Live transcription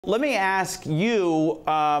Let me ask you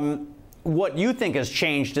what you think has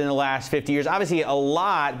changed in the last 50 years. Obviously a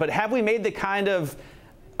lot, but have we made the kind of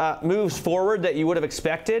moves forward that you would have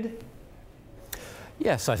expected?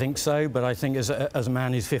 Yes, I think so, but I think as a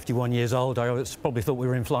man who's 51 years old, I probably thought we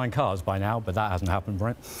were in flying cars by now, but that hasn't happened,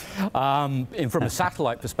 Brent. From a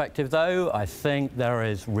satellite perspective, though, I think there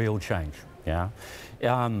is real change. Yeah,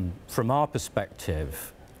 from our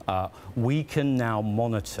perspective, we can now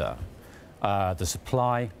monitor the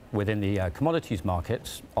supply within the commodities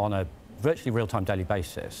markets on a virtually real-time daily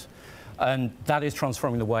basis. And that is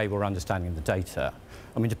transforming the way we're understanding the data.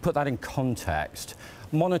 I mean, to put that in context,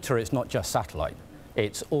 monitor, it's not just satellite.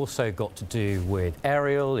 It's also got to do with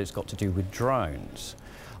aerial, it's got to do with drones.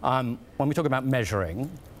 When we talk about measuring,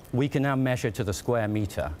 we can now measure to the square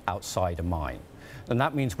meter outside a mine. And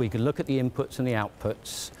that means we can look at the inputs and the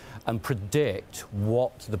outputs and predict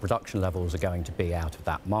what the production levels are going to be out of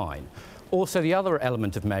that mine. Also, the other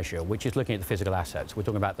element of measure, which is looking at the physical assets. We're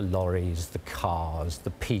talking about the lorries, the cars,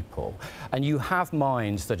 the people. And you have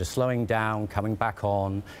mines that are slowing down, coming back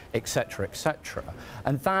on, et cetera, et cetera.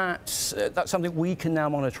 And that's something we can now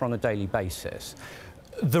monitor on a daily basis.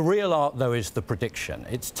 The real art, though, is the prediction.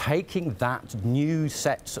 It's taking that new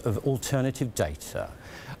set of alternative data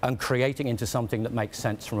and creating into something that makes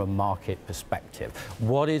sense from a market perspective.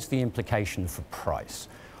 What is the implication for price?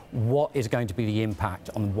 What is going to be the impact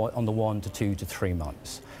on the 1 to 2 to 3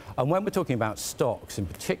 months? And when we're talking about stocks in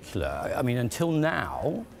particular, I mean, until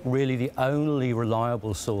now, really the only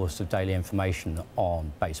reliable source of daily information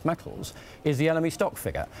on base metals is the LME stock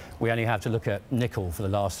figure. We only have to look at nickel for the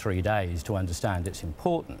last 3 days to understand its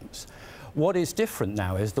importance. What is different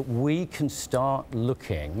now is that we can start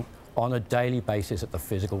looking on a daily basis at the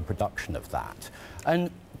physical production of that.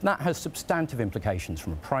 And that has substantive implications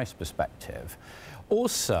from a price perspective.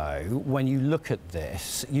 Also, when you look at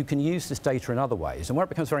this, you can use this data in other ways. And where it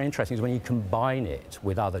becomes very interesting is when you combine it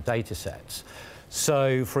with other data sets.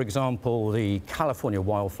 So, for example, the California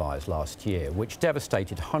wildfires last year, which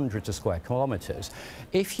devastated hundreds of square kilometers,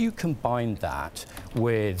 if you combine that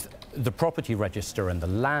with the property register and the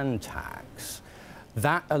land tax,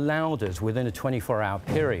 that allowed us, within a 24-hour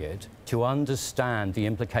period, to understand the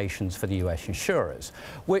implications for the US insurers,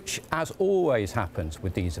 which, as always happens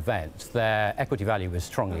with these events, their equity value was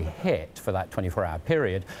strongly hit for that 24-hour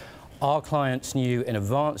period. Our clients knew in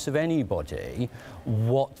advance of anybody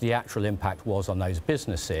what the actual impact was on those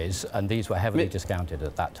businesses, and these were heavily discounted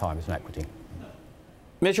at that time as an equity.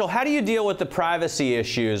 Mitchell, how do you deal with the privacy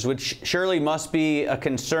issues, which surely must be a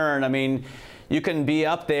concern? I mean, you can be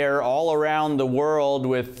up there all around the world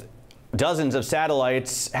with dozens of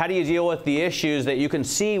satellites. How do you deal with the issues that you can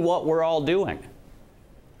see what we're all doing?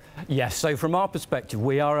 Yes, so from our perspective,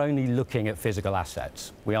 we are only looking at physical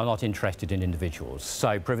assets. We are not interested in individuals.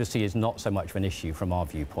 So privacy is not so much of an issue from our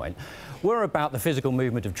viewpoint. We're about the physical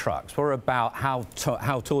movement of trucks. We're about how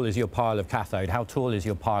tall is your pile of cathode, how tall is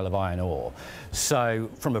your pile of iron ore. So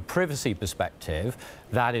from a privacy perspective,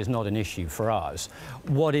 that is not an issue for us.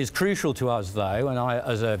 What is crucial to us, though, and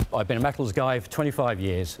I've been a metals guy for 25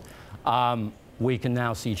 years, we can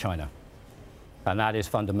now see China. And that is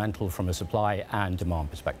fundamental from a supply and demand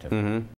perspective.